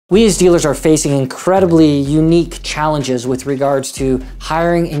We as dealers are facing incredibly unique challenges with regards to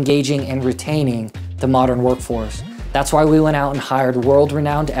hiring, engaging, and retaining the modern workforce. That's why we went out and hired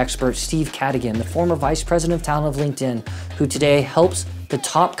world-renowned expert Steve Cadigan, the former Vice President of Talent of LinkedIn, who today helps the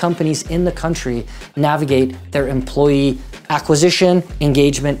top companies in the country navigate their employee acquisition,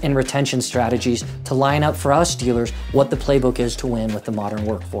 engagement, and retention strategies to line up for us dealers what the playbook is to win with the modern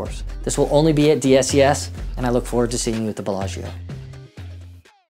workforce. This will only be at DSES, and I look forward to seeing you at the Bellagio.